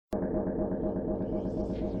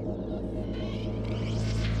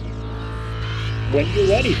When you're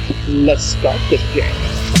ready, let's start this jam.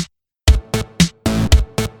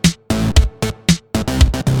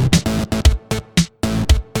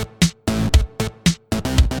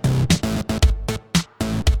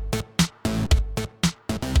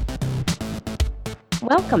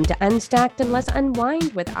 Welcome to Unstacked and Let's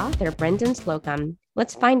Unwind with author Brendan Slocum.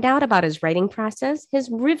 Let's find out about his writing process, his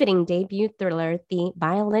riveting debut thriller, The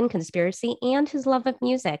Violin Conspiracy, and his love of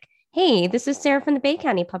music. Hey, this is Sarah from the Bay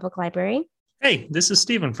County Public Library. Hey, this is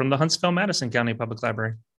Stephen from the Huntsville-Madison County Public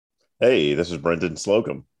Library. Hey, this is Brendan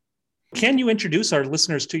Slocum. Can you introduce our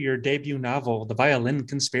listeners to your debut novel, The Violin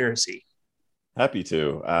Conspiracy? Happy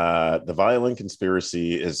to. The Violin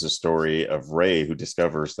Conspiracy is the story of Ray, who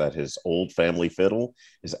discovers that his old family fiddle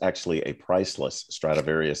is actually a priceless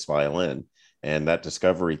Stradivarius violin. And that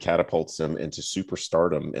discovery catapults him into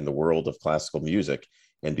superstardom in the world of classical music.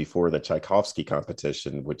 And before the Tchaikovsky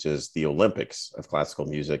competition, which is the Olympics of classical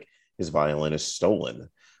music, his violin is stolen.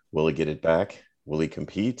 Will he get it back? Will he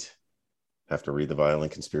compete? Have to read The Violin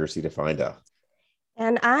Conspiracy to find out.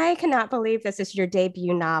 And I cannot believe this is your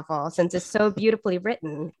debut novel since it's so beautifully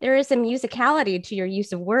written. There is a musicality to your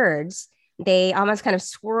use of words. They almost kind of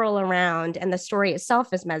swirl around, and the story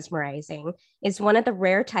itself is mesmerizing. It's one of the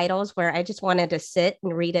rare titles where I just wanted to sit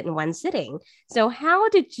and read it in one sitting. So how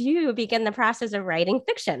did you begin the process of writing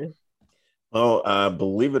fiction? Well,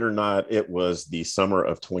 believe it or not, it was the summer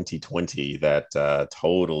of 2020 that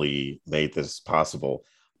totally made this possible.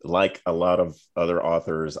 Like a lot of other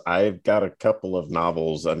authors, I've got a couple of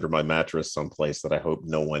novels under my mattress someplace that I hope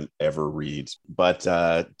no one ever reads. But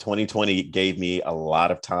 2020 gave me a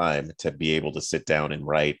lot of time to be able to sit down and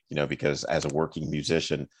write, because as a working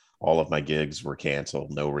musician, all of my gigs were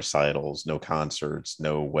canceled, no recitals, no concerts,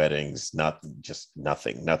 no weddings,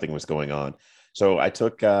 nothing was going on. So I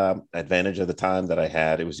took advantage of the time that I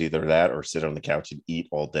had. It was either that or sit on the couch and eat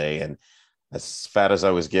all day. And as fat as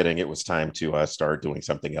I was getting, it was time to start doing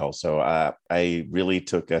something else. So I really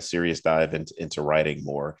took a serious dive into writing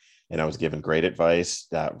more. And I was given great advice.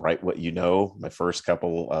 Write what you know. My first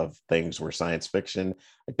couple of things were science fiction.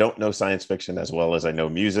 I don't know science fiction as well as I know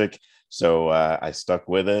music. So I stuck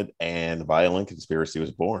with it, and The Violin Conspiracy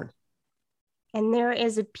was born. And there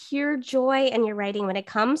is a pure joy in your writing when it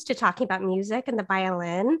comes to talking about music and the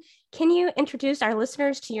violin. Can you introduce our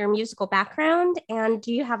listeners to your musical background? And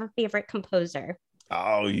do you have a favorite composer?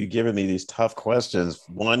 Oh, you're giving me these tough questions.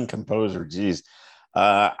 One composer, geez.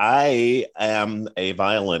 I am a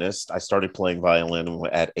violinist. I started playing violin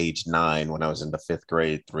at age 9 when I was in the 5th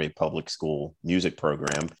grade through a public school music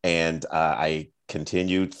program. And I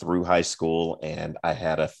continued through high school, and I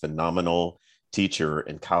had a phenomenal teacher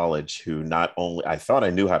in college who not only, I thought I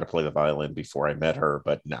knew how to play the violin before I met her,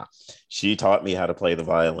 but no, she taught me how to play the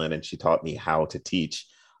violin, and she taught me how to teach.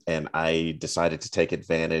 And I decided to take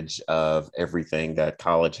advantage of everything that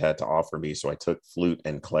college had to offer me. So I took flute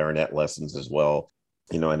and clarinet lessons as well.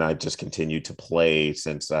 And I just continued to play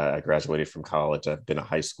since I graduated from college. I've been a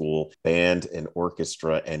high school band and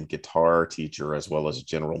orchestra and guitar teacher, as well as a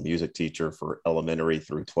general music teacher for elementary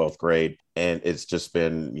through 12th grade. And it's just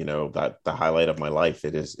been, the highlight of my life.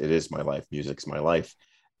 It is my life. Music's my life.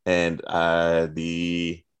 And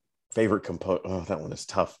the favorite that one is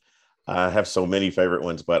tough. I have so many favorite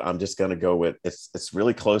ones, but I'm just going to go with, it's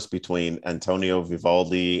really close between Antonio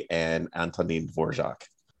Vivaldi and Antonin Dvorak.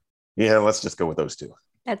 Yeah, let's just go with those two.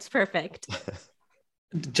 That's perfect.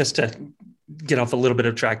 Just to get off a little bit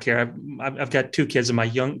of track here, I've got 2 kids,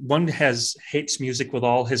 and one hates music with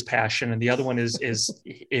all his passion, and the other one is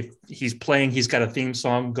if he's playing, he's got a theme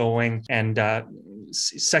song going. And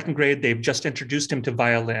 2nd grade, they've just introduced him to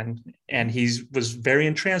violin, and he was very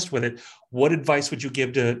entranced with it. What advice would you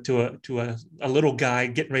give to a little guy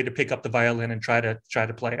getting ready to pick up the violin and try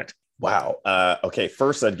to play it? Wow. Okay.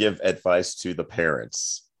 First, I'd give advice to the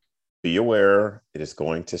parents. Be aware it is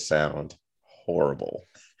going to sound horrible.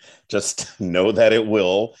 Just know that it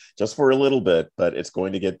will, just for a little bit, but it's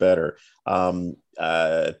going to get better. The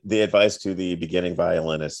advice to the beginning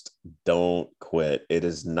violinist: don't quit. It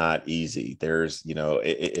is not easy.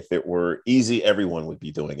 If it were easy, everyone would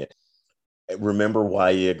be doing it. Remember why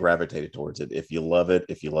you gravitated towards it. If you love it,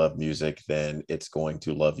 if you love music, then it's going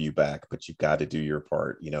to love you back, but you've got to do your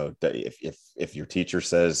part. If your teacher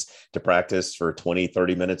says to practice for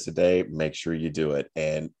 20-30 minutes a day, make sure you do it.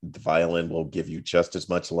 And the violin will give you just as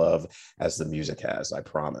much love as the music has, I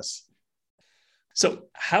promise. So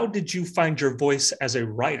how did you find your voice as a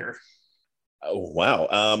writer? Oh,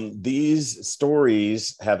 wow. These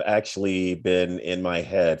stories have actually been in my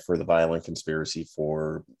head for The Violin Conspiracy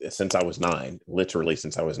since I was 9, literally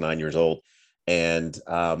since I was 9 years old. And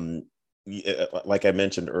like I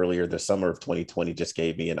mentioned earlier, the summer of 2020 just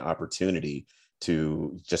gave me an opportunity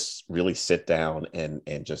to just really sit down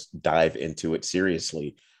and just dive into it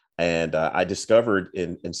seriously. And I discovered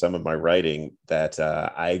in some of my writing that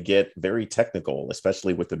I get very technical,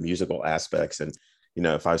 especially with the musical aspects. And, you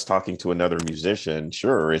know, if I was talking to another musician,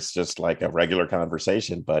 sure, it's just like a regular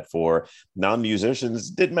conversation. But for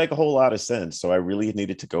non-musicians, it didn't make a whole lot of sense. So I really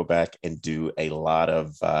needed to go back and do a lot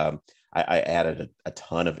of, I added a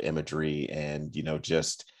ton of imagery and, you know,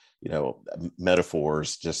 just, you know,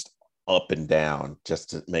 metaphors, just up and down, just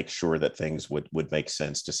to make sure that things would make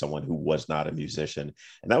sense to someone who was not a musician.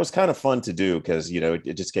 And that was kind of fun to do because, you know,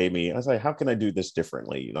 it just gave me, I was like, how can I do this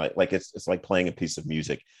differently? You know, like it's like playing a piece of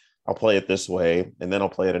music. I'll play it this way and then I'll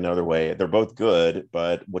play it another way. They're both good,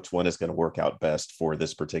 but which one is going to work out best for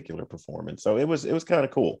this particular performance? So it was kind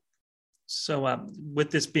of cool. So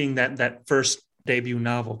with this being that first debut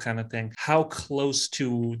novel kind of thing, how close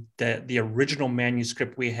to the original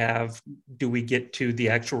manuscript we have do we get to the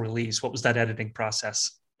actual release? What was that editing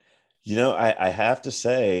process? You know, I have to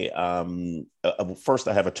say, first,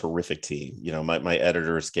 I have a terrific team. You know, my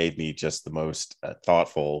editors gave me just the most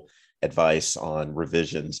thoughtful advice on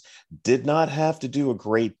revisions. Did not have to do a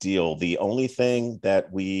great deal. The only thing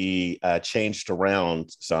that we changed around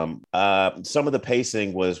some of the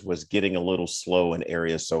pacing was getting a little slow in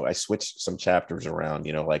areas. So I switched some chapters around,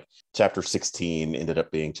 you know, like chapter 16 ended up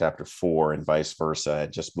being chapter 4 and vice versa,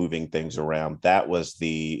 just moving things around. That was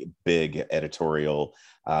the big editorial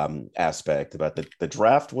aspect, but the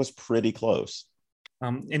draft was pretty close.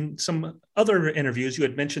 In some other interviews, you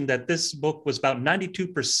had mentioned that this book was about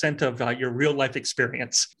 92% of your real life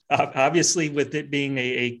experience. Obviously, with it being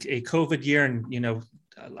a COVID year, and you know,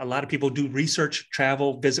 a lot of people do research,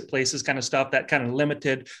 travel, visit places, kind of stuff that kind of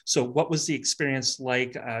limited. So, what was the experience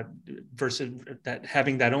like versus that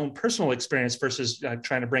having that own personal experience versus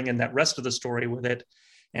trying to bring in that rest of the story with it,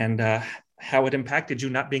 and how it impacted you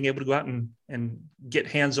not being able to go out and get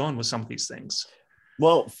hands on with some of these things?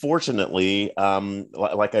 Well, fortunately,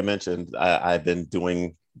 like I mentioned, I've been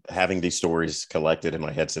having these stories collected in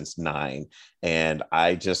my head since 9, and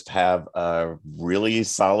I just have a really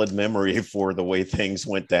solid memory for the way things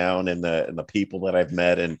went down and the people that I've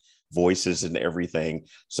met and voices and everything.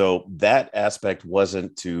 So that aspect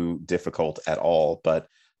wasn't too difficult at all, but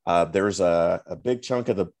there's a big chunk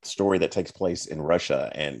of the story that takes place in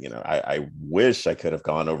Russia. And, you know, I wish I could have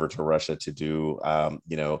gone over to Russia to do,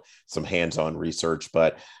 you know, some hands-on research.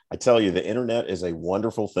 But I tell you, the internet is a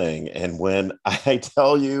wonderful thing. And when I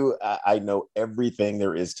tell you, I know everything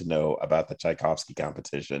there is to know about the Tchaikovsky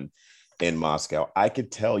competition in Moscow. I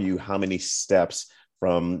could tell you how many steps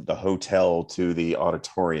from the hotel to the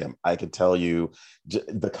auditorium. I could tell you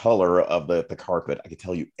the color of the carpet. I could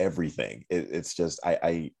tell you everything. It's just,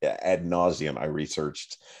 I ad nauseum, I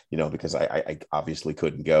researched, you know, because I obviously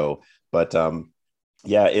couldn't go, but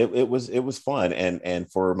yeah, it was fun.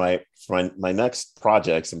 And for my next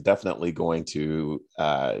projects, I'm definitely going to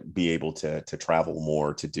be able to travel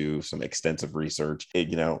more, to do some extensive research.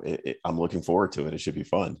 I'm looking forward to it. It should be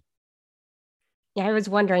fun. Yeah, I was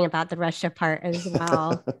wondering about the Russia part as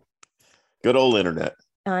well. Good old internet.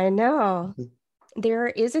 I know. There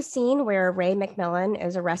is a scene where Ray McMillan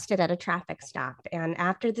is arrested at a traffic stop. And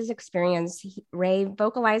after this experience, Ray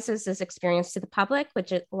vocalizes this experience to the public,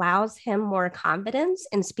 which allows him more confidence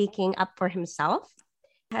in speaking up for himself.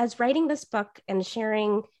 Has writing this book and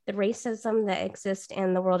sharing the racism that exists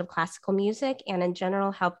in the world of classical music and in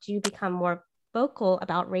general helped you become more vocal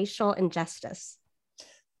about racial injustice?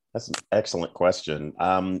 That's an excellent question.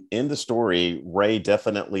 In the story, Ray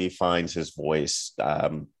definitely finds his voice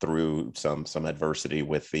through some adversity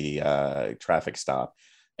with the traffic stop.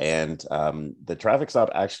 And the traffic stop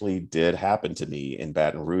actually did happen to me in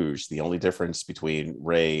Baton Rouge. The only difference between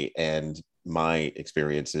Ray and my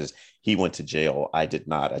experience is he went to jail. I did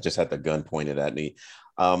not. I just had the gun pointed at me.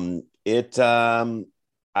 I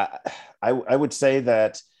would say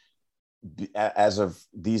that as of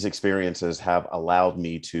these experiences have allowed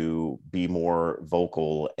me to be more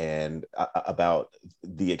vocal and about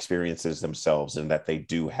the experiences themselves and that they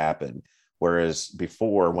do happen. Whereas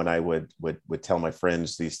before, when I would tell my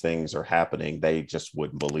friends these things are happening, they just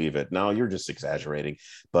wouldn't believe it. No, you're just exaggerating.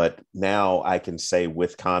 But now I can say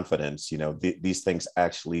with confidence, you know, these things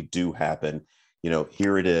actually do happen. You know,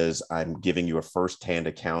 here it is. I'm giving you a firsthand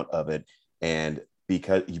account of it. And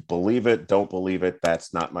because you believe it, don't believe it,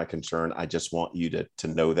 that's not my concern. I just want you to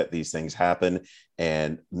know that these things happen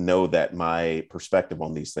and know that my perspective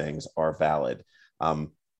on these things are valid.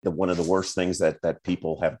 one of the worst things that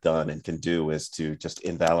people have done and can do is to just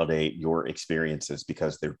invalidate your experiences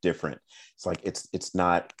because they're different. It's like it's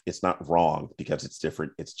not wrong because it's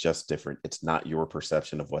different. It's just different. It's not your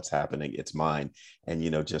perception of what's happening. It's mine. And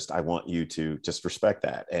just I want you to just respect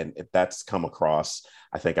that. And if that's come across,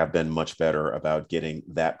 I think I've been much better about getting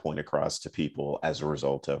that point across to people as a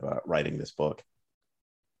result of writing this book.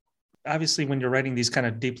 Obviously, when you're writing these kind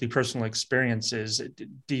of deeply personal experiences,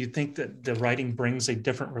 do you think that the writing brings a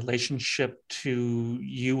different relationship to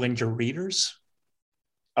you and your readers?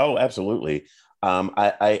 Oh, absolutely.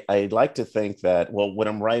 I like to think that, well, when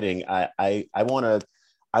I'm writing, I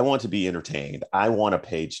want to be entertained. I want a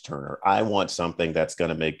page turner. I want something that's going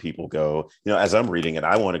to make people go, as I'm reading it,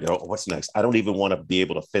 I want to go, what's next? I don't even want to be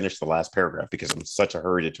able to finish the last paragraph because I'm in such a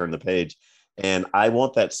hurry to turn the page. And I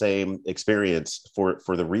want that same experience for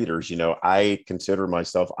the readers. I consider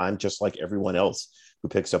myself, I'm just like everyone else who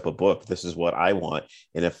picks up a book. This is what I want.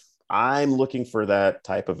 And if I'm looking for that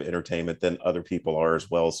type of entertainment, then other people are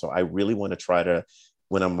as well. So I really want to try to,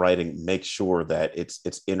 when I'm writing, make sure that it's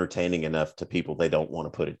entertaining enough to people they don't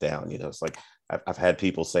want to put it down. It's like I've had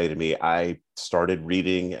people say to me, I started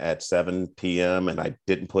reading at 7 p.m. and I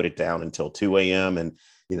didn't put it down until 2 a.m. And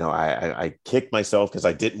I kicked myself because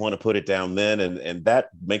I didn't want to put it down then. And that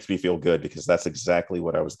makes me feel good because that's exactly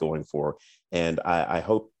what I was going for. And I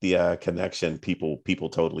hope the connection, people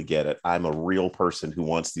totally get it. I'm a real person who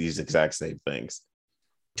wants these exact same things.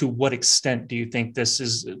 To what extent do you think this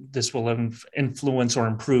will influence or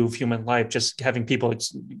improve human life? Just having people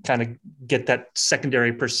kind of get that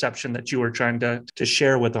secondary perception that you were trying to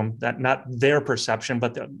share with them, that not their perception,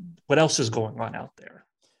 but what else is going on out there?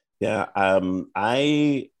 Yeah,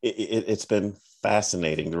 it's been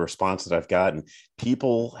fascinating, the response that I've gotten.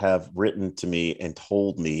 People have written to me and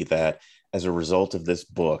told me that as a result of this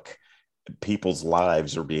book, people's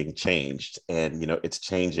lives are being changed, and it's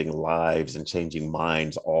changing lives and changing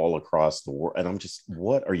minds all across the world. And I'm just,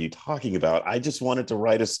 what are you talking about? I just wanted to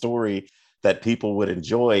write a story that people would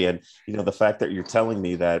enjoy. And the fact that you're telling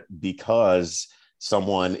me that because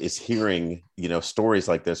someone is hearing stories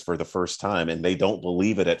like this for the first time and they don't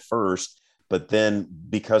believe it at first, but then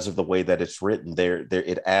because of the way that it's written, there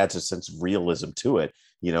it adds a sense of realism to it.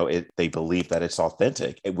 They believe that it's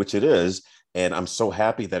authentic, which it is. And I'm so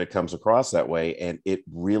happy that it comes across that way. And it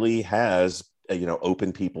really has,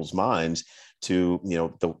 opened people's minds to,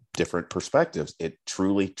 the different perspectives. It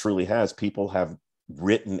truly, truly has. People have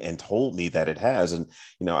written and told me that it has. And,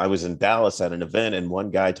 I was in Dallas at an event and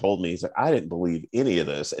one guy told me, he's like, I didn't believe any of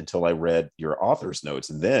this until I read your author's notes.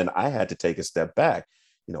 And then I had to take a step back.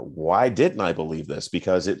 Why didn't I believe this?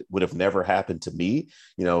 Because it would have never happened to me,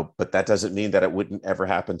 but that doesn't mean that it wouldn't ever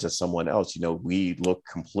happen to someone else. We look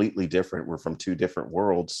completely different. We're from two different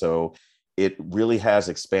worlds. So it really has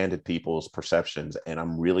expanded people's perceptions. And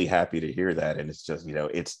I'm really happy to hear that. And it's just,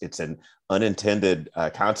 it's an unintended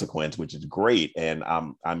consequence, which is great. And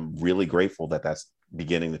I'm really grateful that that's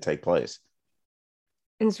beginning to take place.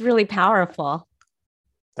 It's really powerful.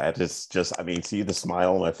 That is just, see the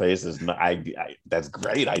smile on my face is that's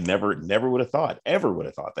great. I never would have thought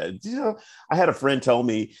that. I had a friend tell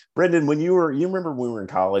me, Brendan, you remember when we were in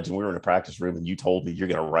college and we were in a practice room and you told me you're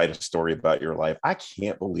going to write a story about your life. I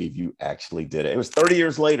can't believe you actually did it. It was 30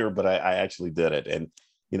 years later, but I actually did it. And,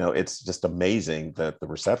 it's just amazing the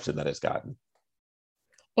reception that it's gotten.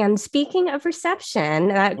 And speaking of reception,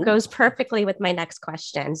 that goes perfectly with my next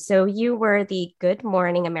question. So you were the Good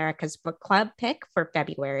Morning America's Book Club pick for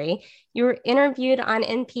February. You were interviewed on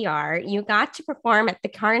NPR. You got to perform at the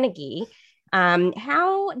Carnegie.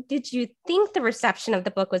 How did you think the reception of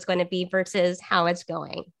the book was going to be versus how it's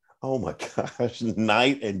going? Oh my gosh,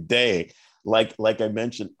 night and day. Like I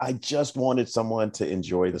mentioned, I just wanted someone to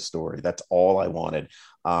enjoy the story. That's all I wanted.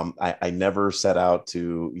 I never set out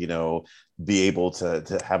to, be able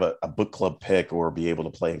to have a book club pick or be able to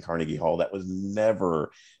play in Carnegie Hall. That was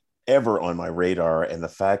never, ever on my radar. And the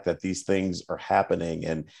fact that these things are happening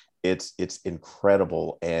and it's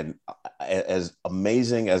incredible. And as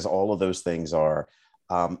amazing as all of those things are,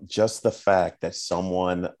 just the fact that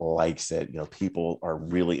someone likes it, people are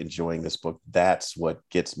really enjoying this book. That's what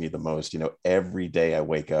gets me the most. Every day I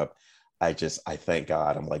wake up, I thank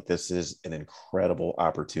God. I'm like, this is an incredible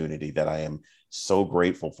opportunity that I am so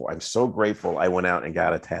grateful for. I'm so grateful I went out and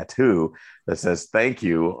got a tattoo that says thank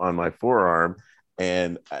you on my forearm.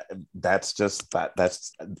 And that's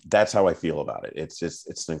how I feel about it. It's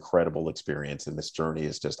an incredible experience. And this journey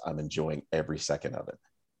is I'm enjoying every second of it.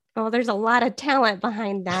 Well, there's a lot of talent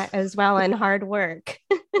behind that as well, and hard work.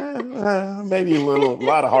 Maybe a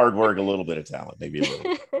lot of hard work, a little bit of talent, maybe a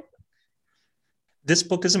little. This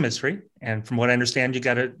book is a mystery, and from what I understand, you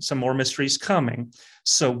got some more mysteries coming.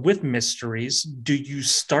 So, with mysteries, do you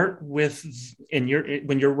start with when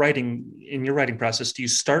you're writing in your writing process? Do you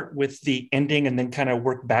start with the ending and then kind of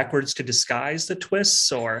work backwards to disguise the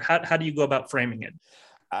twists, or how do you go about framing it?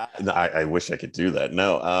 No, I wish I could do that.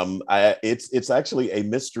 No, it's actually a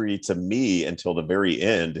mystery to me until the very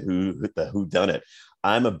end. Who done it?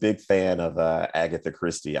 I'm a big fan of Agatha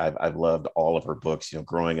Christie. I've loved all of her books.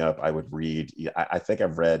 Growing up, I would read. I think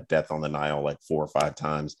I've read Death on the Nile like 4 or 5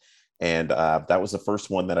 times, and that was the first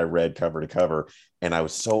one that I read cover to cover. And I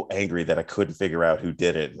was so angry that I couldn't figure out who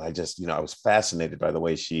did it. And I just, I was fascinated by the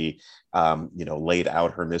way she, laid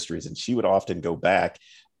out her mysteries. And she would often go back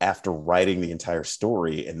after writing the entire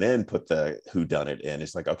story and then put the who done it in.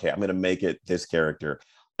 It's like, okay, I'm going to make it this character.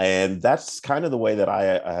 And that's kind of the way that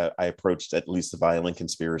I approached at least the Violin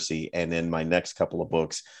Conspiracy. And in my next couple of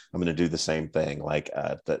books, I'm going to do the same thing, like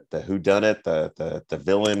the whodunit, the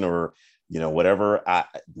villain, or whatever.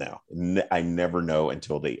 I never know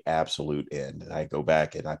until the absolute end. And I go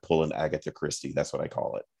back and I pull in Agatha Christie. That's what I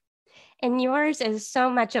call it. And yours is so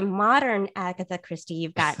much a modern Agatha Christie.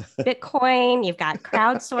 You've got Bitcoin, you've got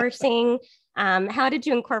crowdsourcing. How did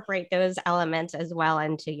you incorporate those elements as well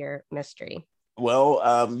into your mystery? Well,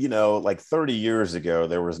 like 30 years ago,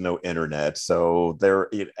 there was no internet. So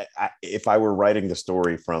if I were writing the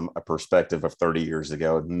story from a perspective of 30 years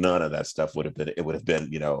ago, none of that stuff would have been, it would have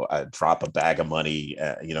been, drop a bag of money,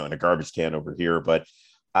 in a garbage can over here. But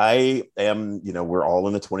I am, we're all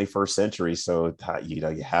in the 21st century. So,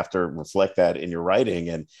 you have to reflect that in your writing.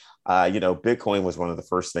 And, Bitcoin was one of the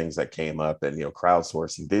first things that came up, and,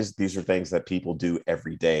 crowdsourcing. These are things that people do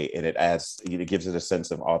every day. And it adds, gives it a sense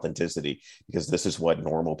of authenticity, because this is what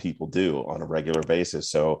normal people do on a regular basis.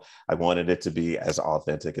 So I wanted it to be as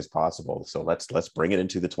authentic as possible. So let's bring it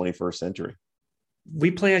into the 21st century.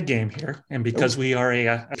 We play a game here, and because we are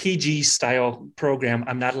a PG style program,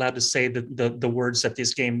 I'm not allowed to say the words that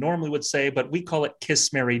this game normally would say, but we call it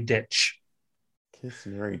Kiss, Marry, Ditch. Kiss,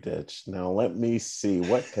 Marry, Ditch. Now let me see,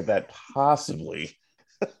 what could that possibly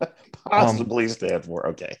stand for?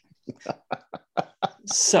 Okay.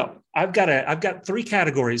 So I've got 3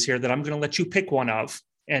 categories here that I'm going to let you pick one of.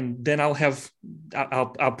 And then I'll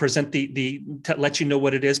present to let you know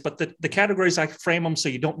what it is. But the categories, I frame them so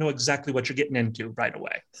you don't know exactly what you're getting into right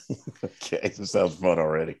away. Okay, this sounds fun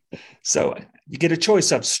already. So you get a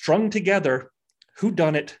choice of strung together,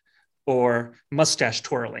 whodunit, or mustache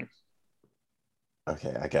twirling.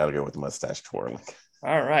 Okay, I got to go with mustache twirling.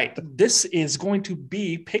 All right. This is going to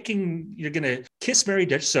be picking, you're going to kiss, marry,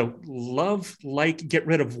 ditch. So love, like, get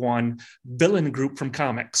rid of one villain group from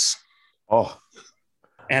comics. Oh.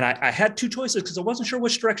 And I had 2 choices because I wasn't sure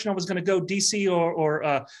which direction I was going to go, DC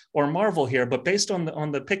or Marvel here. But based on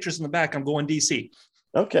the pictures in the back, I'm going DC.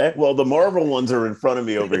 Okay. Well, the Marvel ones are in front of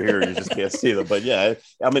me over here. You just can't see them. But yeah,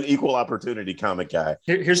 I'm an equal opportunity comic guy.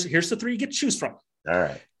 Here's the 3 you get to choose from. All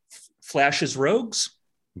right. Flash's Rogues,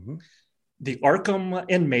 the Arkham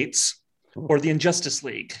Inmates, or the Injustice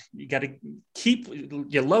League. You got to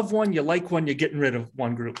you love one, you like one, you're getting rid of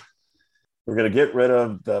one group. We're going to get rid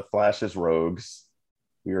of the Flash's Rogues.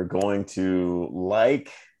 We are going to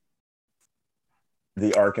like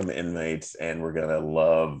the Arkham Inmates, and we're going to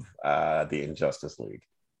love the Injustice League.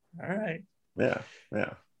 All right. Yeah.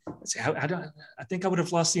 See, I think I would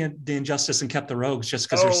have lost the Injustice and kept the Rogues just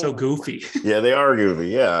because they're so goofy. Yeah, they are goofy.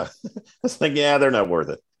 Yeah. It's like, yeah, they're not worth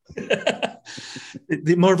it.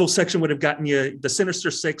 The Marvel section would have gotten you the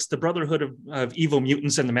Sinister Six, the Brotherhood of Evil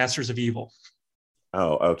Mutants, and the Masters of Evil.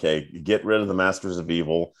 Oh, okay. Get rid of the Masters of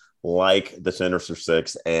Evil, like the Sinister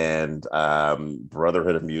Six, and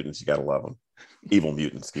Brotherhood of Mutants. You got to love them. Evil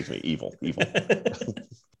Mutants, excuse me. Evil.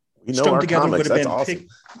 Strung together comics,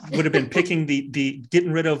 would have been picking the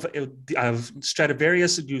getting rid of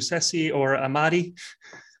Stradivarius, Giuseppe, or Amati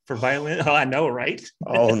for violin. Oh, I know, right?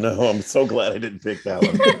 Oh no, I'm so glad I didn't pick that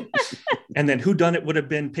one. And then whodunit would have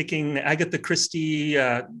been picking Agatha Christie,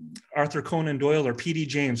 Arthur Conan Doyle, or P.D.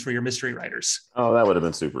 James for your mystery writers. Oh, that would have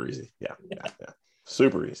been super easy. Yeah.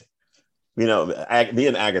 Super easy. Me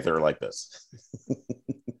and Agatha are like this.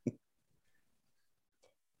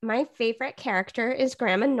 My favorite character is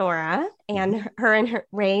Grandma Nora and her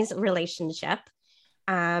Ray's relationship.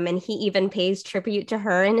 And he even pays tribute to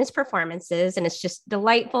her in his performances, and it's just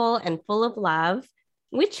delightful and full of love.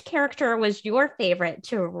 Which character was your favorite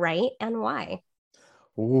to write, and why?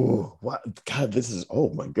 Oh, what? God, this is, oh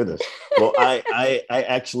my goodness. Well, I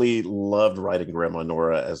actually loved writing Grandma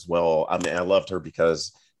Nora as well. I mean, I loved her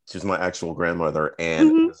because she was my actual grandmother.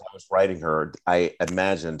 And as I was writing her, I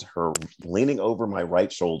imagined her leaning over my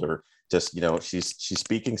right shoulder, just, she's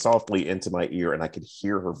speaking softly into my ear, and I could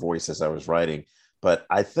hear her voice as I was writing. but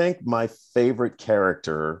I think my favorite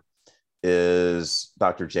character is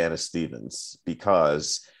Dr. Janice Stevens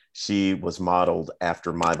because she was modeled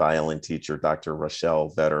after my violin teacher, Dr.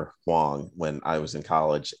 Rochelle Vetter Huang, when I was in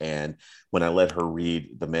college. And when I let her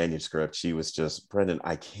read the manuscript, she was just, Brendan,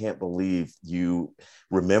 I can't believe you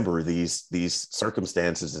remember these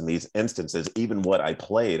circumstances and these instances, even what I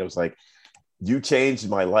played. I was like, you changed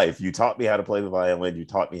my life. You taught me how to play the violin. You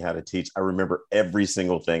taught me how to teach. I remember every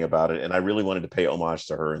single thing about it. And I really wanted to pay homage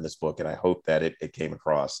to her in this book. And I hope that it came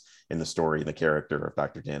across in the story and the character of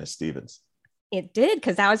Dr. Janice Stevens. It did,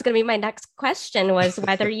 because that was going to be my next question, was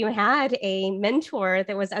whether you had a mentor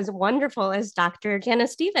that was as wonderful as Dr.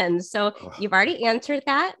 Janice Stevens. So you've already answered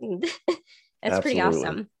that. That's pretty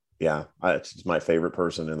awesome. Yeah, she's my favorite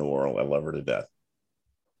person in the world. I love her to death.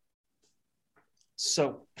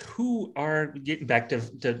 So getting back to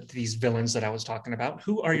these villains that I was talking about,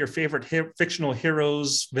 who are your favorite fictional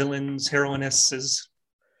heroes, villains, villainesses?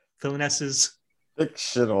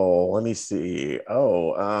 Fictional, let me see.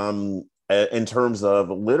 In terms of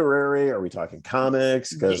literary, are we talking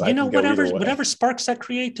comics? Because whatever sparks that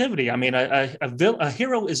creativity. I mean, a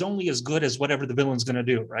hero is only as good as whatever the villain's going to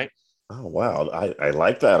do, right? Oh wow, I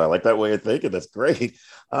like that. I like that way of thinking. That's great.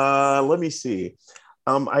 Let me see.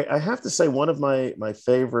 I have to say one of my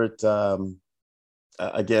favorite.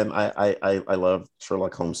 Again, I love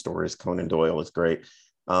Sherlock Holmes stories. Conan Doyle is great.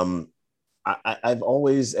 I've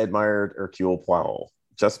always admired Hercule Poirot,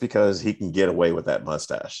 just because he can get away with that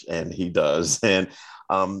mustache, and he does. And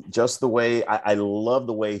just the way I love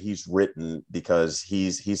the way he's written, because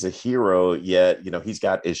he's a hero, yet, he's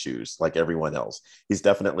got issues like everyone else. He's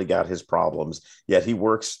definitely got his problems, yet he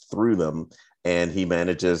works through them, and he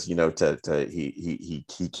manages, he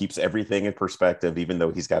keeps everything in perspective, even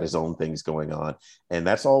though he's got his own things going on. And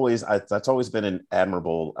that's always been an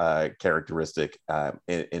admirable characteristic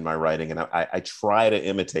in my writing. And I try to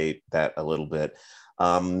imitate that a little bit.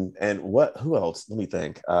 And who else? Let me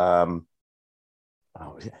think.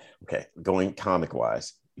 Okay. Going comic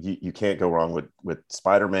wise, you can't go wrong with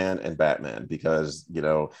Spider-Man and Batman, because,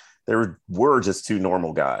 they were just two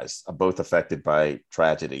normal guys, both affected by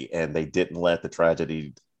tragedy, and they didn't let the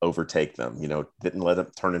tragedy overtake them, didn't let them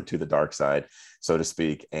turn into the dark side, so to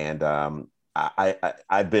speak. And,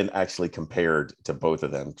 I've been actually compared to both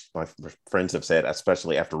of them. My friends have said,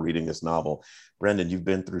 especially after reading this novel, Brendan, you've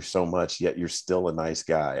been through so much, yet you're still a nice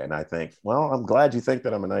guy. And I think, well, I'm glad you think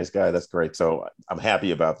that I'm a nice guy. That's great. So I'm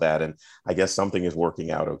happy about that. And I guess something is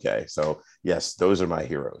working out okay. So yes, those are my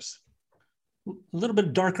heroes. A little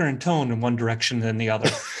bit darker in tone in one direction than the other.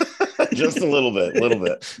 Just a little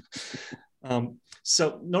bit.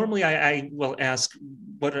 So normally I will ask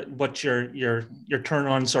what your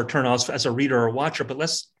turn-ons or turn-offs as a reader or watcher, but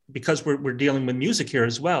because we're dealing with music here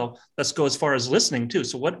as well, let's go as far as listening too.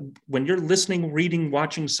 So when you're listening, reading,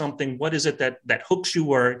 watching something, what is it that hooks you,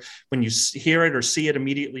 or when you hear it or see it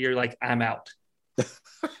immediately, you're like, I'm out?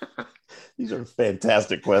 These are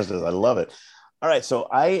fantastic questions. I love it. All right. So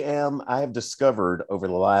I have discovered over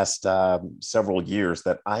the last several years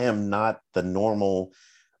that I am not the normal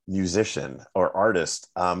musician or artist,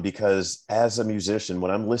 because as a musician, when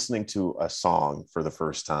I'm listening to a song for the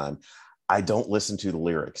first time, I don't listen to the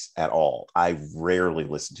lyrics at all. I rarely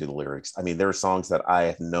listen to the lyrics. I mean, there are songs that I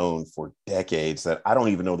have known for decades that I don't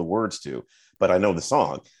even know the words to, but I know the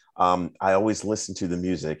song. I always listen to the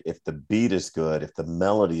music. If the beat is good, if the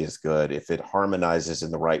melody is good, if it harmonizes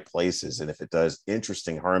in the right places, and if it does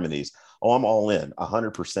interesting harmonies, I'm all in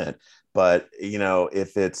 100%. But,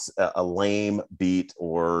 if it's a lame beat,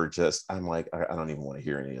 or just, I'm like, I don't even want to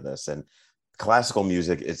hear any of this. And classical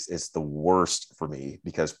music is the worst for me,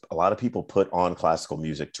 because a lot of people put on classical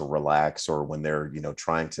music to relax, or when they're,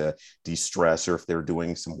 trying to de-stress, or if they're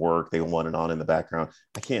doing some work, they want it on in the background.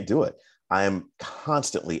 I can't do it. I am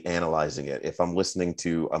constantly analyzing it. If I'm listening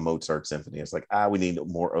to a Mozart symphony, it's like, we need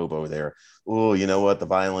more oboe there. Oh, you know what? The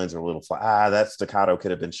violins are a little flat. That staccato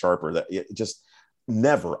could have been sharper.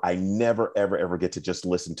 I never, ever get to just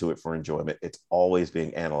listen to it for enjoyment. It's always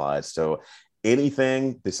being analyzed. So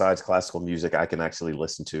anything besides classical music, I can actually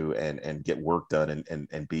listen to and get work done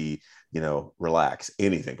and be, relax.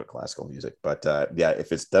 Anything but classical music. But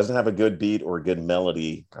if it doesn't have a good beat or a good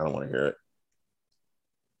melody, I don't want to hear it.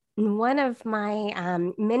 One of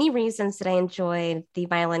my many reasons that I enjoyed The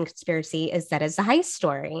Violin Conspiracy is that it's a heist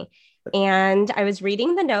story. And I was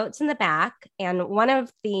reading the notes in the back, and one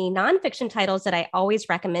of the nonfiction titles that I always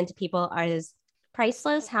recommend to people is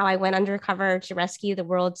Priceless: How I Went Undercover to Rescue the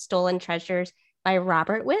World's Stolen Treasures by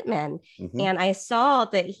Robert Whitman. Mm-hmm. And I saw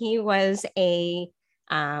that he was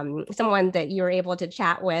someone that you were able to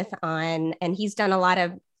chat with on, and he's done a lot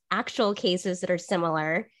of actual cases that are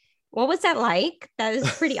similar. What was that like? That is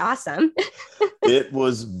pretty awesome. It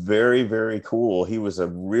was very, very cool. He was a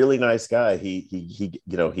really nice guy. He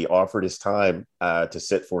offered his time to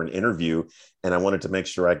sit for an interview, and I wanted to make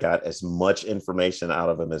sure I got as much information out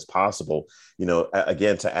of him as possible.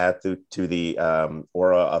 Again, to add to the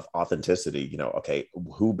aura of authenticity. Okay,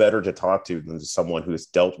 who better to talk to than someone who's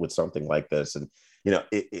dealt with something like this? And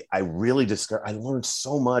I really I learned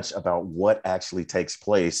so much about what actually takes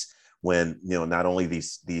place when not only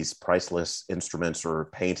these priceless instruments or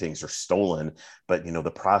paintings are stolen, but the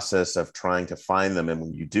process of trying to find them. And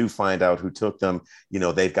when you do find out who took them,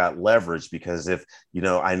 they've got leverage, because if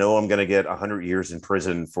I know I'm going to get 100 years in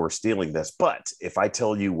prison for stealing this, but if I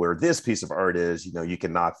tell you where this piece of art is, you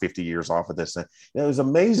can knock 50 years off of this. And it was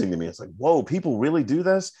amazing to me. It's like, whoa, people really do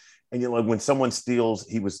this. And when someone steals,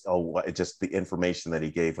 just the information that he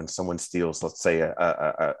gave. When someone steals, let's say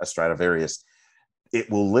a Stradivarius, it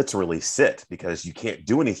will literally sit because you can't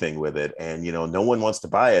do anything with it. And, no one wants to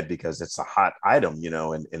buy it because it's a hot item,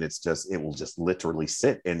 and it will just literally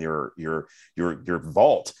sit in your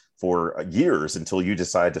vault for years until you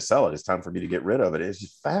decide to sell it. It's time for me to get rid of it. It's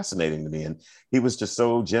just fascinating to me. And he was just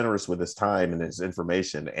so generous with his time and his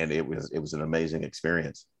information. And it was an amazing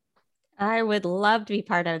experience. I would love to be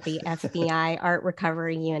part of the FBI art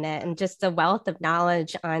recovery unit, and just the wealth of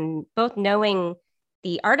knowledge on both knowing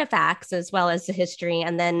the artifacts as well as the history,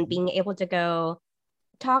 and then being able to go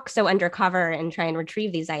talk so undercover and try and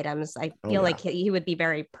retrieve these items. I feel like he would be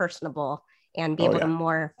very personable and be able to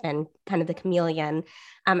morph and kind of the chameleon.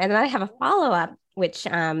 And then I have a follow-up, which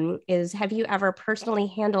is, have you ever personally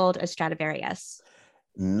handled a Stradivarius?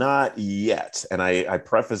 Not yet. And I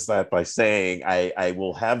preface that by saying I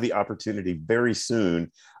will have the opportunity very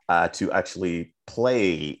soon to actually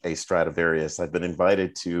play a Stradivarius. I've been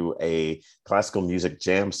invited to a classical music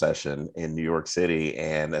jam session in New York City.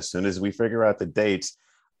 And as soon as we figure out the dates,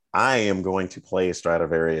 I am going to play a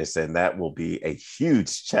Stradivarius, and that will be a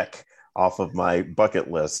huge check off of my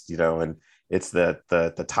bucket list, and it's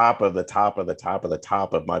the top of the top of the top of the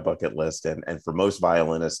top of my bucket list. And for most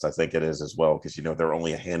violinists, I think it is as well, because, there are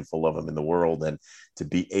only a handful of them in the world. And to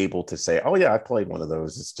be able to say, oh yeah, I played one of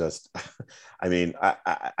those, it's just, I mean,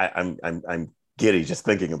 I'm giddy just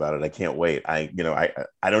thinking about it. I can't wait. I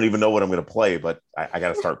don't even know what I'm going to play, but I got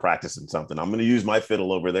to start practicing something. I'm going to use my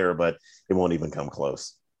fiddle over there, but it won't even come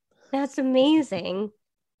close. That's amazing.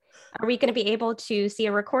 Are we going to be able to see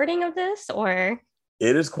a recording of this, or?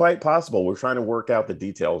 It is quite possible. We're trying to work out the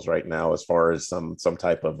details right now as far as some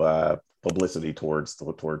type of publicity towards.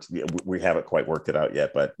 We haven't quite worked it out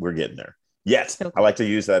yet, but we're getting there. Yet. Okay. I like to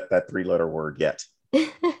use that 3-letter word, yet.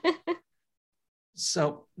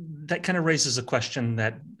 So that kind of raises a question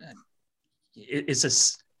that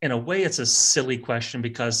in a way, it's a silly question,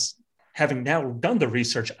 because having now done the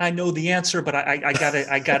research, I know the answer, but I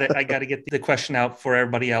gotta get the question out for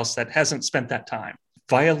everybody else that hasn't spent that time.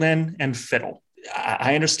 Violin and fiddle.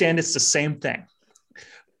 I understand it's the same thing,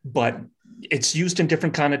 but it's used in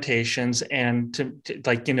different connotations. And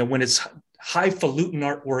when it's highfalutin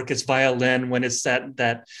artwork, it's violin. When it's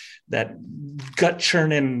that gut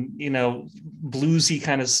churning, bluesy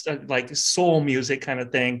kind of like soul music kind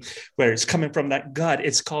of thing, where it's coming from that gut,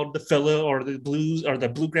 it's called the fiddle or the blues or the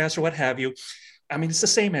bluegrass or what have you. I mean, it's the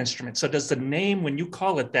same instrument. So does the name, when you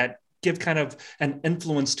call it that, give kind of an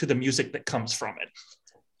influence to the music that comes from it?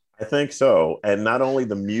 I think so. And not only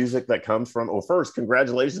the music that comes from, well, first,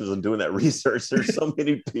 congratulations on doing that research. There's so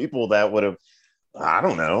many people that would have, I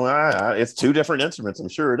don't know. It's two different instruments. I'm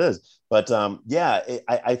sure it is. But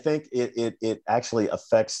I think it actually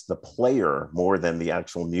affects the player more than the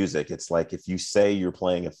actual music. It's like, if you say you're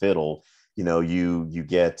playing a fiddle, you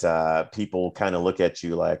get people kind of look at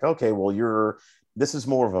you like, okay, well, this is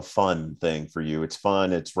more of a fun thing for you. It's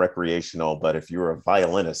fun. It's recreational. But if you're a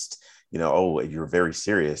violinist, you're very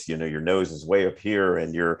serious, your nose is way up here,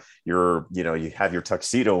 and you have your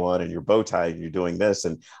tuxedo on and your bow tie, and you're doing this.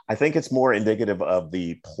 And I think it's more indicative of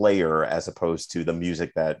the player as opposed to the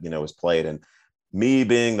music that, is played. And me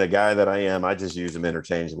being the guy that I am, I just use them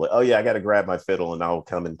interchangeably. Oh yeah, I got to grab my fiddle and I'll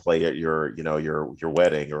come and play at your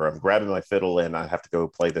wedding, or I'm grabbing my fiddle and I have to go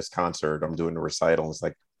play this concert. I'm doing a recital. And it's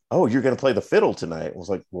like, oh, you're going to play the fiddle tonight. I was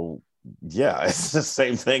like, well, yeah, it's the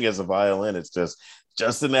same thing as a violin. It's just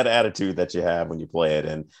in that attitude that you have when you play it.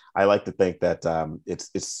 And I like to think that it's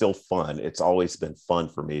still fun. It's always been fun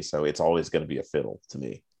for me. So it's always going to be a fiddle to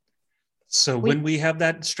me. So when we have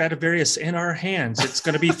that Stradivarius in our hands, it's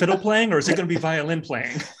going to be fiddle playing, or is it going to be violin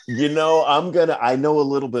playing? I know a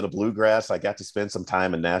little bit of bluegrass. I got to spend some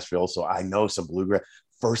time in Nashville, so I know some bluegrass.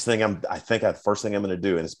 first thing I'm going to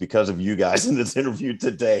do, and it's because of you guys in this interview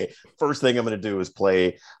today. First thing I'm going to do is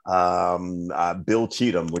play Bill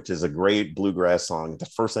Cheatham, which is a great bluegrass song. The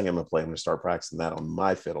first thing I'm going to play, I'm going to start practicing that on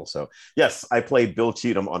my fiddle. So yes, I played Bill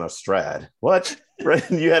Cheatham on a Strad. What?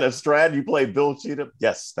 You had a Strad, you played Bill Cheatham?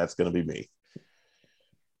 Yes, that's going to be me.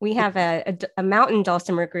 We have a mountain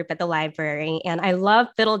dulcimer group at the library, and I love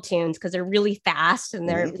fiddle tunes because they're really fast and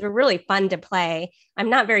they're really fun to play. I'm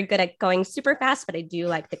not very good at going super fast, but I do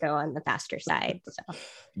like to go on the faster side.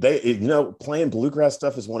 So playing bluegrass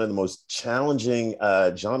stuff is one of the most challenging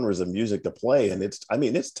genres of music to play, and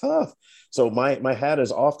it's tough. So my hat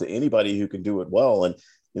is off to anybody who can do it well. And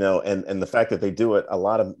and the fact that they do it, a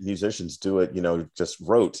lot of musicians do it, just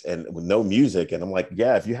rote and with no music. And I'm like,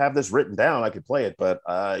 yeah, if you have this written down, I could play it. But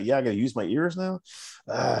I got to use my ears now.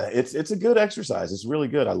 It's a good exercise. It's really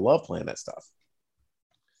good. I love playing that stuff.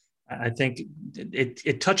 I think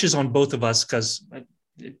it touches on both of us because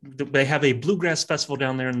they have a bluegrass festival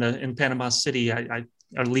down there in Panama City. Or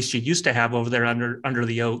at least you used to have over there under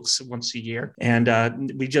the Oaks once a year.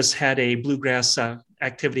 And we just had a bluegrass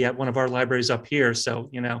activity at one of our libraries up here. So,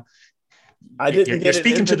 you're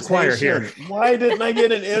speaking to the choir here. Why didn't I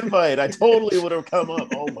get an invite? I totally would have come up.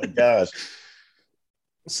 Oh my gosh.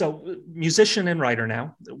 So musician and writer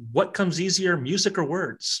now, what comes easier, music or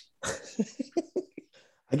words?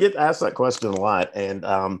 I get asked that question a lot. And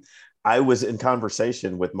I was in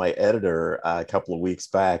conversation with my editor a couple of weeks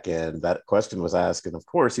back, and that question was asked. And of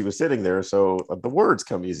course, he was sitting there. So the words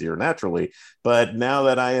come easier naturally. But now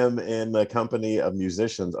that I am in the company of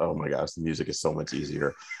musicians, oh my gosh, the music is so much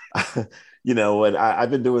easier. And I've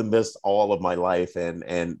been doing this all of my life,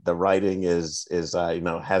 and the writing has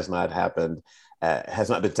not happened. Has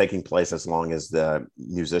not been taking place as long as the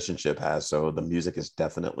musicianship has. So the music is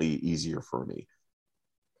definitely easier for me.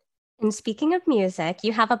 And speaking of music,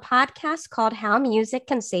 you have a podcast called How Music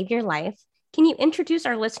Can Save Your Life. Can you introduce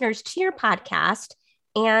our listeners to your podcast?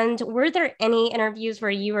 And were there any interviews where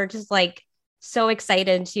you were just like so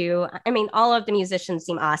excited all of the musicians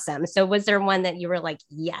seem awesome. So was there one that you were like,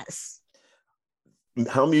 yes?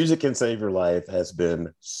 How Music Can Save Your Life has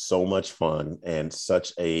been so much fun and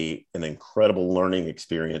such an incredible learning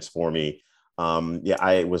experience for me.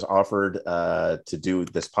 I was offered to do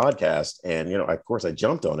this podcast, and of course I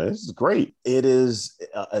jumped on it. This is great. It is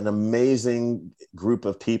an amazing group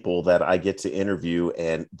of people that I get to interview,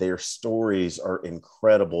 and their stories are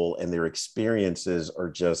incredible, and their experiences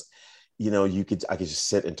are just, I could just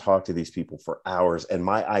sit and talk to these people for hours, and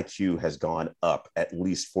my IQ has gone up at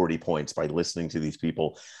least 40 points by listening to these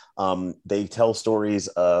people. They tell stories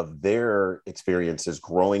of their experiences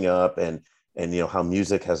growing up and how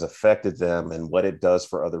music has affected them and what it does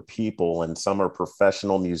for other people. And some are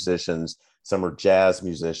professional musicians, some are jazz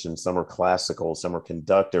musicians, some are classical, some are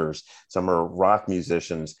conductors, some are rock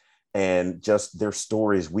musicians. And just their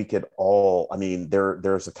stories, we could all,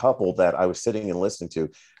 there's a couple that I was sitting and listening to.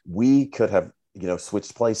 We could have,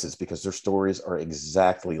 switched places because their stories are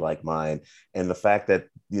exactly like mine. And the fact that,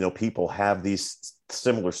 people have these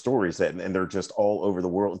similar stories and they're just all over the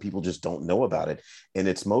world and people just don't know about it. And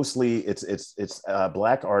it's mostly, it's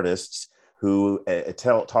Black artists who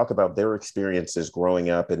talk about their experiences growing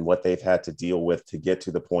up and what they've had to deal with to get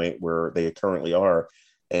to the point where they currently are.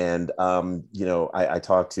 And, I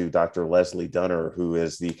talked to Dr. Leslie Dunner, who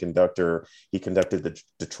is the conductor. He conducted the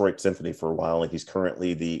Detroit Symphony for a while, and he's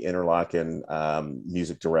currently the Interlochen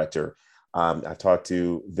music director. I've talked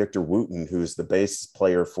to Victor Wooten, who's the bass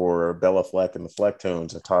player for Bella Fleck and the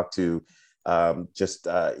Flecktones. I talked to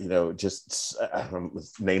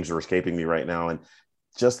names are escaping me right now. And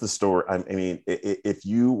just the story. If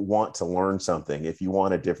you want to learn something, if you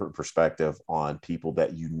want a different perspective on people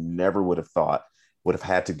that you never would have thought would have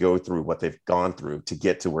had to go through what they've gone through to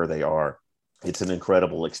get to where they are, it's an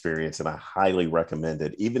incredible experience, and I highly recommend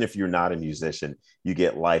it. Even if you're not a musician, you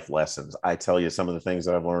get life lessons. I tell you, some of the things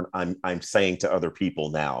that I've learned, I'm saying to other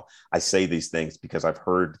people now. I say these things because I've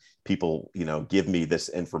heard people, give me this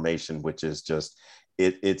information, which is just,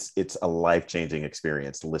 it's a life-changing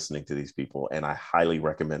experience listening to these people. And I highly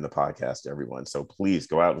recommend the podcast to everyone. So please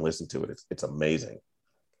go out and listen to it. It's amazing.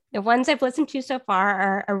 The ones I've listened to so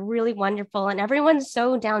far are really wonderful, and everyone's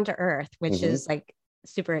so down to earth, which is like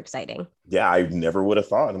super exciting. Yeah, I never would have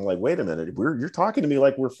thought. I'm like, wait a minute, you're talking to me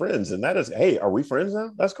like we're friends, and that is, hey, are we friends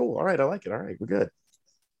now? That's cool. All right, I like it. All right, we're good.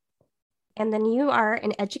 And then you are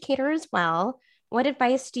an educator as well. What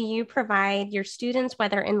advice do you provide your students,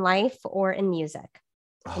 whether in life or in music?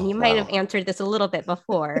 And you might have answered this a little bit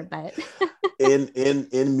before, but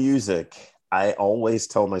in music, I always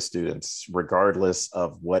tell my students, regardless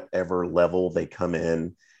of whatever level they come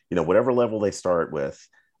in, whatever level they start with,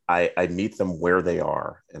 I meet them where they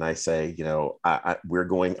are, and I say, you know, I'm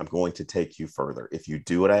going to take you further. If you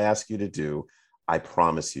do what I ask you to do, I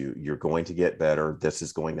promise you, you're going to get better. This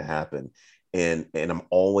is going to happen. And I'm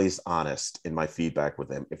always honest in my feedback with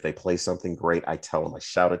them. If they play something great, I tell them, I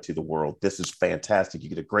shout it to the world. This is fantastic. You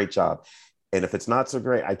did a great job. And if it's not so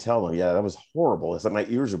great, I tell them, yeah, that was horrible. It's like my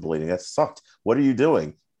ears are bleeding. That sucked. What are you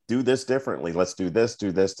doing? Do this differently. Let's do this,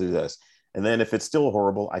 do this, do this. And then if it's still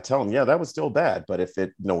horrible, I tell them, yeah, that was still bad. But if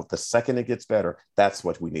it, you know, the second it gets better, that's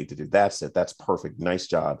what we need to do. That's it. That's perfect. Nice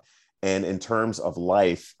job. And in terms of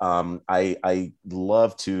life, I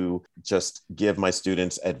love to just give my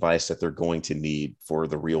students advice that they're going to need for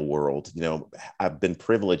the real world. You know, I've been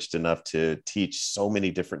privileged enough to teach so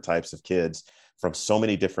many different types of kids from so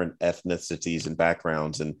many different ethnicities and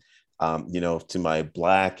backgrounds. And you know, to my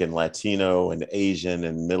Black and Latino and Asian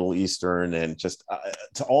and Middle Eastern, and just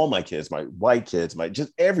to all my kids, my white kids, my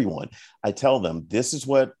just everyone, I tell them, this is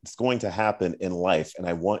what's going to happen in life. And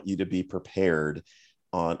I want you to be prepared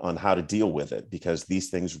on how to deal with it, because these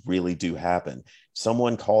things really do happen.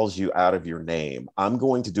 Someone calls you out of your name. I'm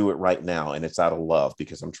going to do it right now. And it's out of love,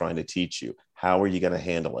 because I'm trying to teach you. How are you going to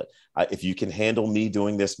handle it? If you can handle me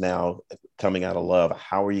doing this now, coming out of love,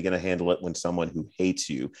 how are you going to handle it when someone who hates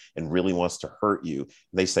you and really wants to hurt you,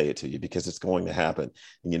 they say it to you, because it's going to happen.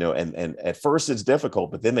 And, you know, and at first it's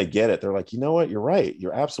difficult, but then they get it. They're like, you know what? You're right.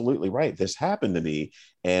 You're absolutely right. This happened to me.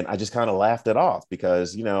 And I just kind of laughed it off,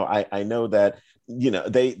 because, you know, I know that, you know,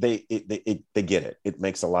 they get it. It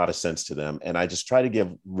makes a lot of sense to them. And I just try to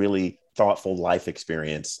give really thoughtful life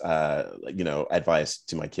experience, you know, advice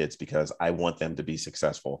to my kids, because I want them to be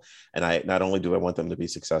successful. And I, not only do I want them to be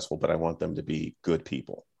successful, but I want them to be good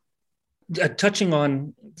people. Touching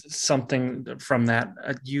on something from that,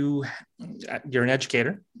 you're an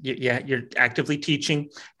educator. You're actively teaching.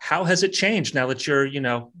 How has it changed now that you're, you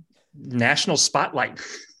know, national spotlight?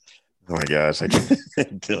 Oh my gosh, I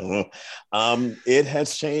don't know. It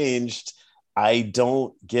has changed. I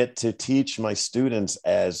don't get to teach my students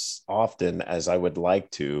as often as I would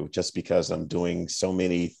like to, just because I'm doing so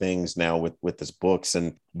many things now with this books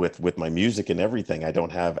and with my music and everything. I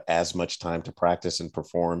don't have as much time to practice and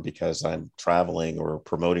perform, because I'm traveling or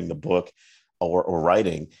promoting the book or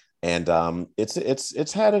writing. And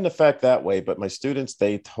it's had an effect that way, but my students,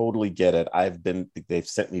 they totally get it. They've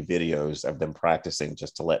sent me videos of them practicing,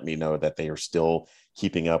 just to let me know that they are still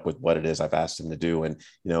keeping up with what it is I've asked them to do. And,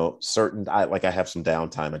 you know, I have some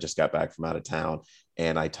downtime. I just got back from out of town,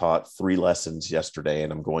 and I taught 3 lessons yesterday,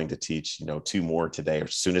 and I'm going to teach, you know, 2 more today.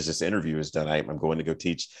 As soon as this interview is done, I'm going to go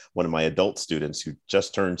teach one of my adult students who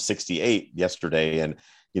just turned 68 yesterday. And,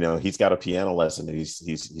 you know, he's got a piano lesson, and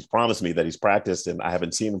he's promised me that he's practiced, and I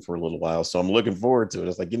haven't seen him for a little while. So I'm looking forward to it.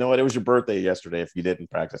 It's like, you know what, it was your birthday yesterday. If you didn't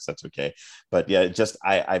practice, that's okay. But yeah,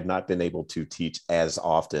 I've not been able to teach as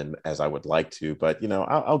often as I would like to, but, you know,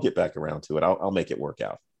 I'll get back around to it. I'll make it work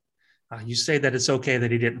out. You say that it's okay that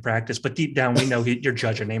he didn't practice, but deep down, we know you're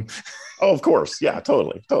judging him. Oh, of course. Yeah,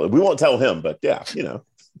 totally. We won't tell him, but yeah, you know.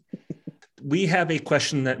 We have a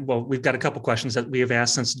question we've got a couple questions that we have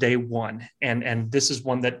asked since day one. And this is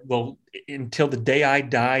one that will, until the day I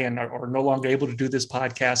die and are no longer able to do this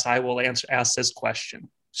podcast, I will ask this question.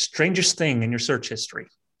 Strangest thing in your search history.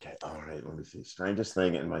 Okay. All right. Let me see. Strangest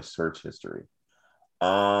thing in my search history.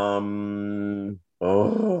 Okay.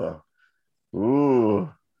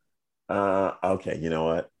 You know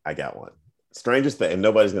what? I got one. Strangest thing, and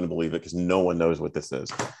nobody's going to believe it, because no one knows what this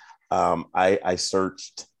is. I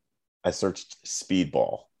searched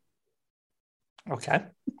Speedball. Okay.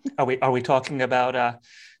 Are we talking about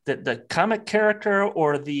the comic character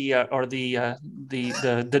or the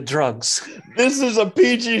drugs? This is a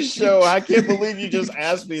PG show. I can't believe you just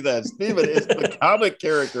asked me that, Stephen. It's the comic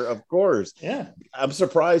character, of course. Yeah. I'm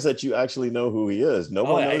surprised that you actually know who he is. No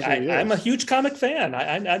one knows who he is. I'm a huge comic fan.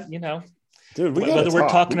 I you know, dude. Whether we're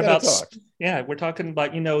talking about we're talking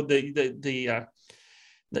about, you know, the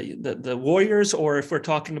Warriors, or if we're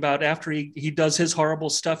talking about after he does his horrible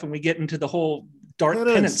stuff and we get into the whole dark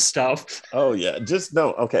penance stuff. Oh yeah, just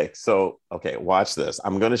no. Okay, so watch this.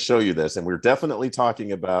 I'm going to show you this, and we're definitely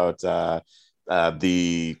talking about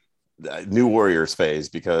the New Warriors phase,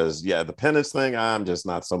 because the penance thing, I'm just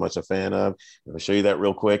not so much a fan of. Let me show you that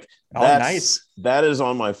real quick. Nice. That is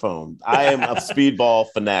on my phone. I am a Speedball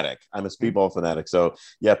fanatic. So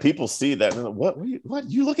yeah, people see that. And what?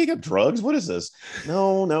 You looking at drugs? What is this?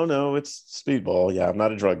 No. It's Speedball. Yeah, I'm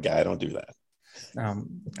not a drug guy. I don't do that.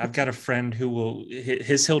 I've got a friend who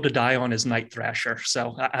his hill to die on is Night Thrasher.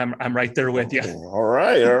 So I'm right there with you. All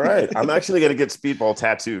right. I'm actually going to get Speedball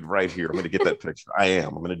tattooed right here. I'm going to get that picture.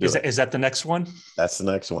 I'm going to do it. Is that the next one? That's the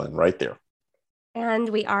next one right there. And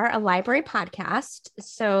we are a library podcast.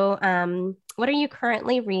 So, what are you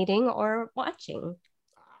currently reading or watching?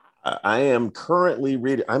 I am currently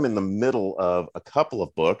reading, I'm in the middle of a couple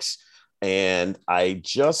of books, and I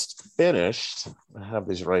just finished, I have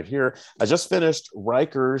these right here. I just finished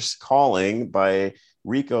Riker's Calling by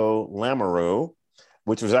Rico Lamoureux,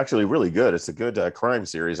 which was actually really good. It's a good crime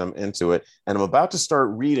series. I'm into it. And I'm about to start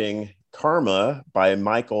reading Karma by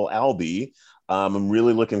Michael Albee. I'm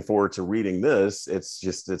really looking forward to reading this. It's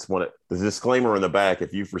the disclaimer in the back.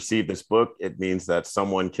 If you've received this book, it means that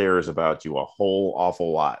someone cares about you a whole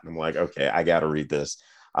awful lot. And I'm like, okay, I got to read this.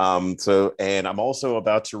 And I'm also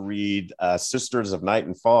about to read Sisters of Night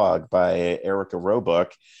and Fog by Erica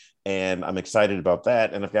Roebuck. And I'm excited about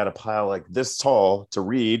that. And I've got a pile like this tall to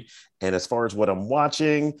read. And as far as what I'm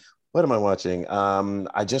watching, what am I watching?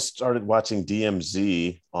 I just started watching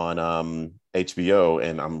DMZ on HBO,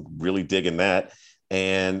 and I'm really digging that.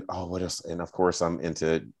 And what else? And of course, I'm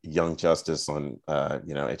into Young Justice on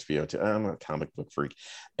HBO too. I'm a comic book freak.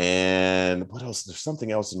 And what else? There's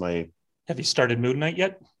something else in my. Have you started Moon Knight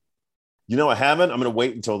yet? I haven't. I'm going to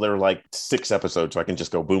wait until they're like 6 episodes so I can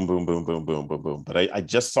just go boom, boom, boom, boom, boom, boom, boom. But I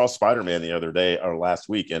just saw Spider-Man the other day or last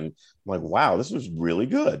week, and I'm like, wow, this was really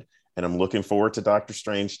good. And I'm looking forward to Doctor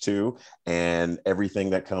Strange 2 and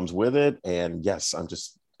everything that comes with it. And yes, I'm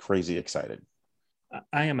just crazy excited.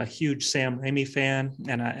 I am a huge Sam Raimi fan,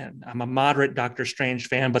 and I'm a moderate Doctor Strange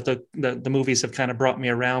fan, but the movies have kind of brought me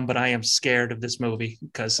around, but I am scared of this movie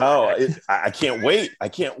because I can't wait. I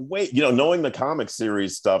can't wait. Knowing the comic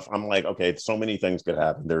series stuff, I'm like, okay, so many things could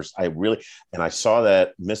happen. And I saw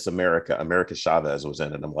that Miss America Chavez was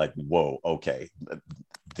in it. I'm like, whoa, okay.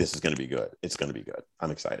 This is going to be good. It's going to be good.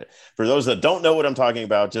 I'm excited. For those that don't know what I'm talking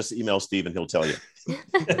about, just email Steve and he'll tell you.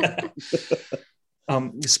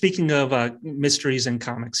 Speaking of mysteries and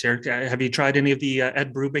comics here, have you tried any of the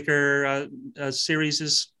Ed Brubaker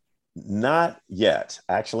series? Not yet.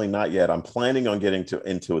 Actually, not yet. I'm planning on getting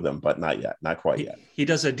into them, but not yet. Not quite yet. He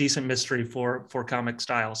does a decent mystery for comic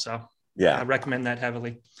style. So yeah, I recommend that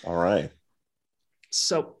heavily. All right.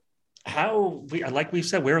 So like we've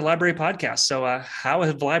said, we're a library podcast. So how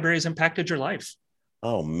have libraries impacted your life?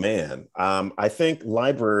 Oh, man. I think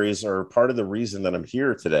libraries are part of the reason that I'm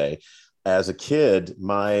here today. As a kid,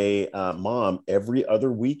 my mom, every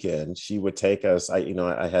other weekend, she would take us.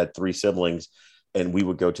 I had 3 siblings, and we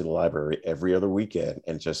would go to the library every other weekend.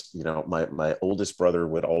 And just, my oldest brother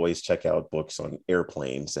would always check out books on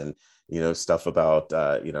airplanes and, stuff about,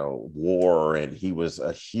 war. And he was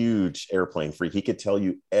a huge airplane freak. He could tell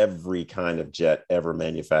you every kind of jet ever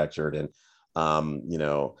manufactured. And,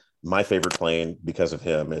 my favorite plane because of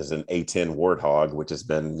him is an A-10 Warthog, which has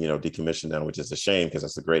been, decommissioned now, which is a shame because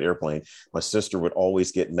that's a great airplane. My sister would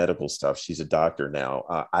always get medical stuff. She's a doctor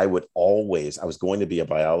now. I was going to be a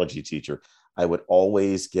biology teacher. I would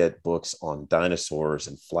always get books on dinosaurs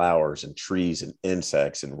and flowers and trees and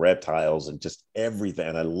insects and reptiles and just everything.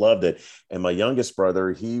 And I loved it. And my youngest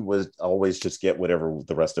brother, he would always just get whatever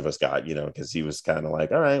the rest of us got, because he was kind of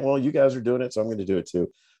like, all right, well, you guys are doing it, so I'm going to do it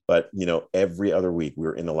too. But, every other week we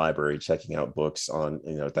were in the library checking out books on,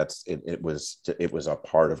 it was a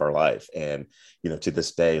part of our life. And, to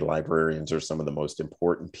this day, librarians are some of the most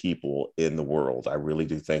important people in the world. I really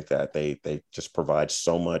do think that they just provide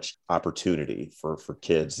so much opportunity for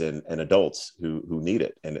kids and adults who need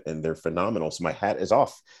it. And they're phenomenal. So my hat is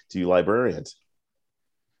off to you librarians.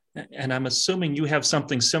 And I'm assuming you have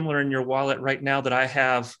something similar in your wallet right now that I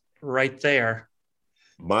have right there.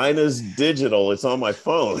 Mine is digital. It's on my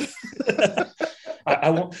phone.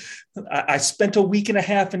 I spent a week and a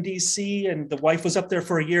half in DC, and the wife was up there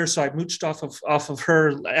for a year, so I mooched off of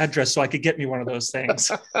her address so I could get me one of those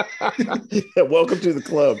things. Welcome to the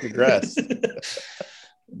club. Congrats.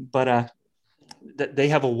 But they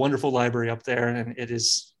have a wonderful library up there, and it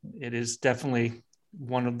is definitely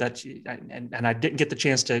one of that. And I didn't get the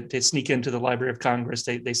chance to sneak into the Library of Congress.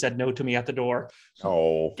 They said no to me at the door.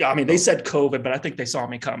 Oh, I mean, they said COVID, but I think they saw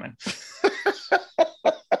me coming.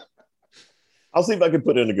 I'll see if I can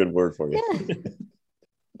put in a good word for you. Yeah.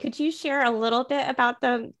 Could you share a little bit about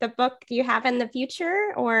the book you have in the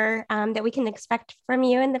future, or that we can expect from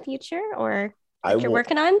you in the future, or that you're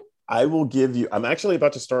working on? I will give you. I'm actually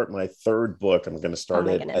about to start my 3rd book. I'm going to start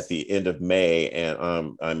it at the end of May,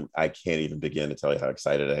 and I can't even begin to tell you how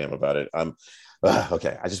excited I am about it.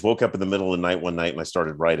 Okay. I just woke up in the middle of the night one night and I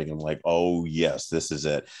started writing. I'm like, oh yes, this is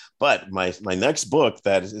it. But my next book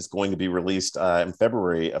that is going to be released in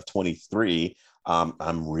February of 23.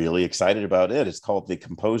 I'm really excited about it. It's called The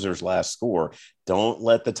Composer's Last Score. Don't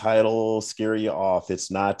let the title scare you off. It's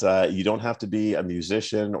not, you don't have to be a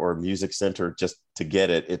musician or a music center just to get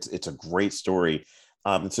it. It's a great story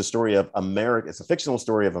It's a story of America. It's a fictional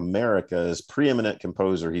story of America's preeminent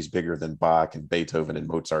composer. He's bigger than Bach and Beethoven and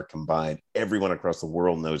Mozart combined. Everyone across the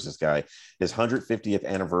world knows this guy. His 150th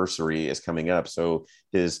anniversary is coming up. So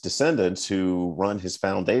his descendants who run his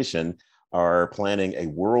foundation are planning a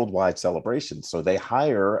worldwide celebration. So they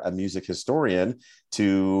hire a music historian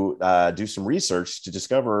to do some research to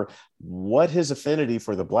discover what his affinity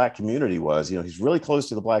for the Black community was. He's really close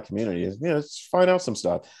to the Black community. Let's find out some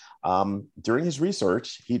stuff. During his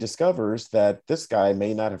research, he discovers that this guy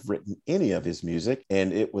may not have written any of his music,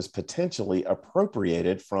 and it was potentially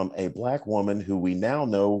appropriated from a Black woman who we now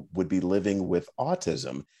know would be living with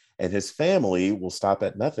autism. And his family will stop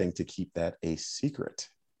at nothing to keep that a secret.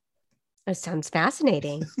 That sounds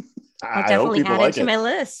fascinating. I'll I hope definitely people add like it to it. my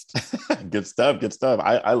list. Good stuff. Good stuff.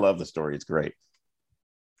 I love the story. It's great.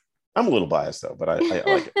 I'm a little biased though, but I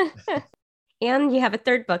like it. And you have a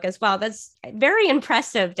third book as well. That's very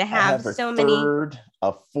impressive to I have a so many. third,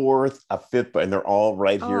 a fourth, a fifth, and they're all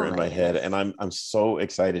right here Oh in my my head. goodness. And I'm so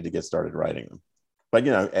excited to get started writing them. But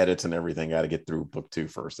edits and everything. Got to get through book 2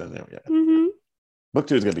 first, and then Mhm. book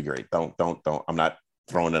 2 is gonna be great. Don't. I'm not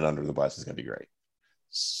throwing it under the bus. It's gonna be great.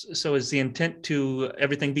 So is the intent to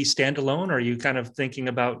everything be standalone, or are you kind of thinking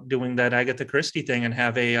about doing that Agatha Christie thing and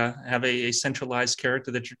have a centralized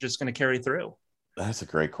character that you're just going to carry through? That's a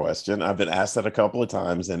great question. I've been asked that a couple of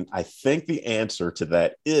times, and I think the answer to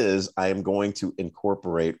that is I am going to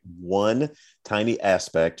incorporate one tiny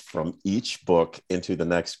aspect from each book into the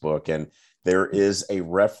next book. And there is a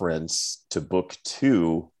reference to book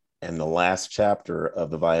 2 and the last chapter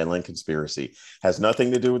of The Violin Conspiracy. Has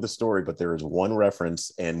nothing to do with the story, but there is one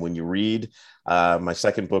reference. And when you read my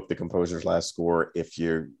second book, The Composer's Last Score, if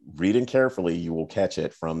you're reading carefully, you will catch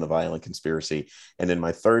it from The Violin Conspiracy. And in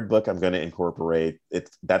my third book, I'm going to incorporate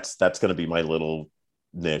it. That's going to be my little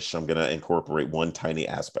niche. I'm going to incorporate one tiny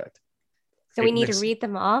aspect. So we need to read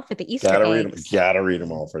them all for the Easter eggs. Gotta read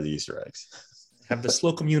them all for the Easter eggs. Have the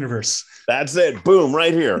Slocum universe. That's it. Boom,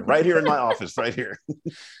 right here in my office, right here.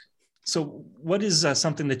 So what is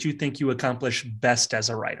something that you think you accomplish best as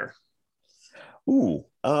a writer? Ooh,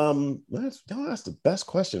 that's the best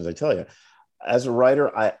questions, I tell you. As a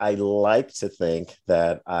writer, I like to think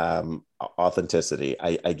that authenticity,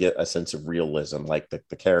 I get a sense of realism, like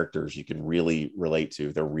the characters you can really relate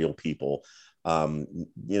to. They're real people.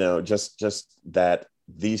 Just that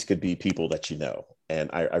these could be people that you know. And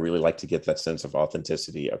I really like to get that sense of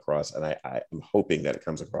authenticity across. And I'm hoping that it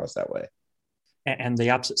comes across that way. And the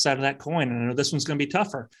opposite side of that coin, and I know this one's going to be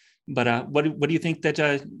tougher, but what do you think that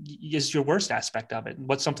is your worst aspect of it?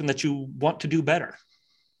 What's something that you want to do better?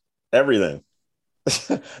 Everything.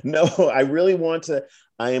 No, I really want to.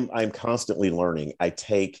 I'm constantly learning. I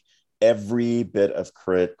take every bit of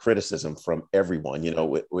criticism from everyone.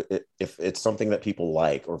 If it's something that people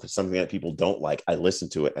like, or if it's something that people don't like, I listen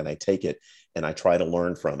to it and I take it and I try to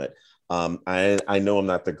learn from it. I know I'm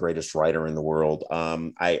not the greatest writer in the world.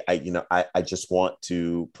 I just want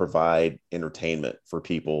to provide entertainment for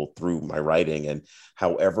people through my writing, and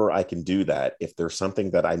however I can do that. If there's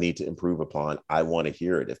something that I need to improve upon, I want to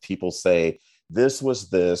hear it. If people say this was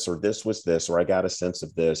this, or this was this, or I got a sense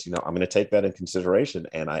of this, I'm going to take that in consideration.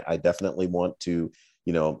 And I definitely want to,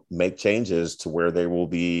 make changes to where they will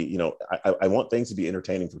be, I want things to be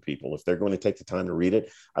entertaining for people. If they're going to take the time to read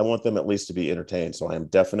it, I want them at least to be entertained. So I am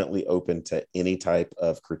definitely open to any type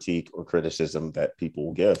of critique or criticism that people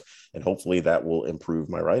will give. And hopefully that will improve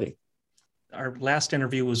my writing. Our last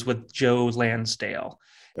interview was with Joe Lansdale,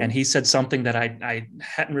 and he said something that I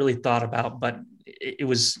hadn't really thought about, but it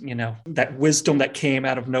was, that wisdom that came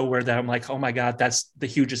out of nowhere that I'm like, oh my God, that's the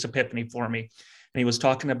hugest epiphany for me. And he was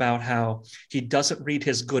talking about how he doesn't read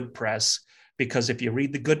his good press, because if you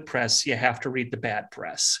read the good press, you have to read the bad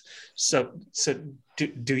press. So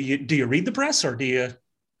do you read the press, or do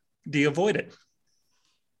you avoid it?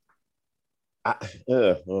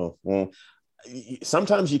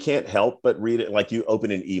 Sometimes you can't help but read it. Like you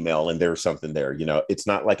open an email and there's something there. It's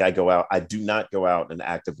not like I do not go out and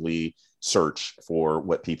actively search for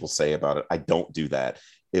what people say about it. I don't do that.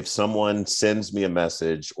 If someone sends me a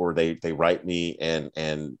message, or they write me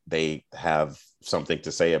and they have something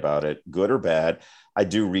to say about it, good or bad, I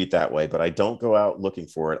do read that way, but I don't go out looking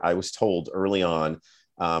for it. I was told early on,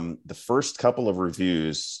 the first couple of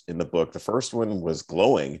reviews in the book, the first one was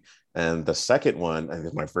glowing. And the second one,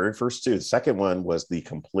 and my very first two, the second one was the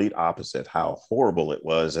complete opposite, how horrible it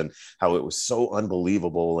was and how it was so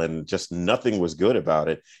unbelievable and just nothing was good about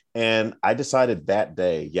it. And I decided that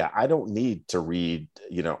day, I don't need to read,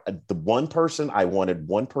 the one person, I wanted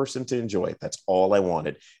one person to enjoy it. That's all I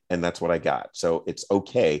wanted. And that's what I got. So it's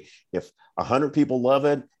okay if 100 people love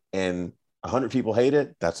it and 100 people hate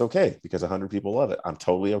it. That's okay, because 100 people love it. I'm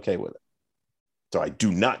totally okay with it. So I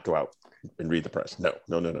do not go out and read the press. No.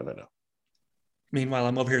 Meanwhile,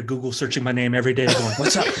 I'm over here Google searching my name every day going,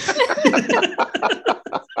 what's up?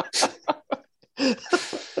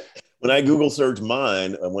 When I Google search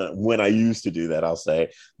mine, when I used to do that, I'll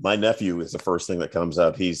say my nephew is the first thing that comes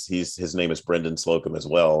up. His name is Brendan Slocum as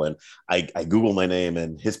well. And I Google my name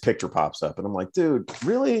and his picture pops up. And I'm like, dude,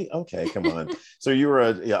 really? Okay, come on. So you were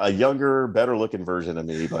a younger, better looking version of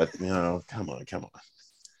me, but come on.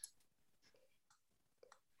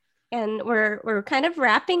 And we're kind of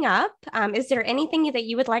wrapping up. Is there anything that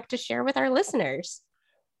you would like to share with our listeners?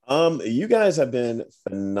 You guys have been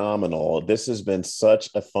phenomenal. This has been such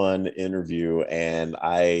a fun interview, and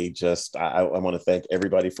I want to thank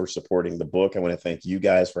everybody for supporting the book. I want to thank you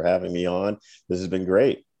guys for having me on. This has been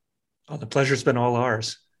great. Oh, the pleasure's been all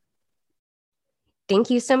ours. Thank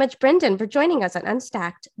you so much, Brendan, for joining us on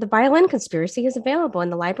Unstacked. The Violin Conspiracy is available in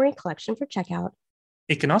the library collection for checkout.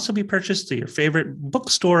 It can also be purchased through your favorite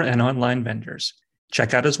bookstore and online vendors.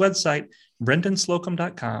 Check out his website,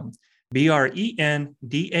 brendanslocum.com.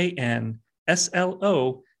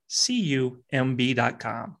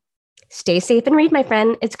 BrendanSlocum.com. Stay safe and read, my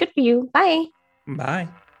friend. It's good for you. Bye. Bye.